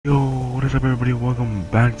What's up everybody, welcome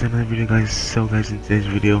back to another video guys. So guys, in today's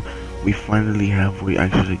video we finally have where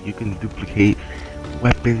you can duplicate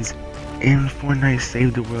weapons in Fortnite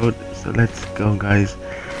Save the World. So let's go guys.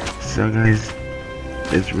 So guys,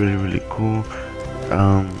 it's really cool.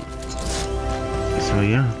 So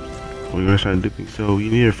yeah, we're gonna start duping. So you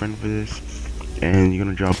need a friend for this, and you're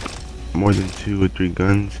gonna drop more than 2 or 3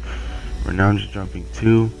 guns. Right now I'm just dropping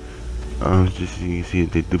 2. Just so you can see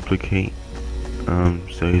they duplicate.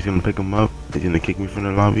 So he's gonna pick him up, he's gonna kick me from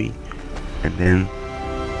the lobby, and then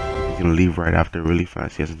he's gonna leave right after really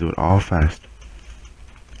fast. He has to do it all fast.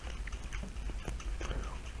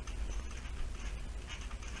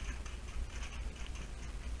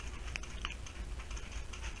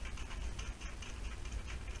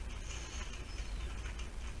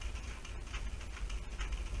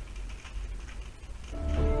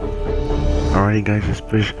 Alright guys, just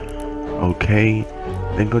push OK,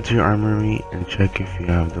 then go to your armory and check if you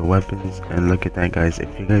have the weapons. And look at that guys,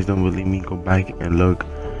 if you guys don't believe me, go back and look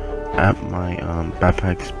at my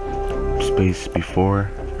backpack space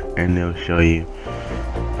before and it'll show you.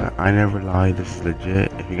 I never lie, this is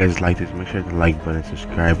legit. If you guys like this, make sure to like button,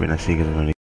 subscribe, and I see you guys in the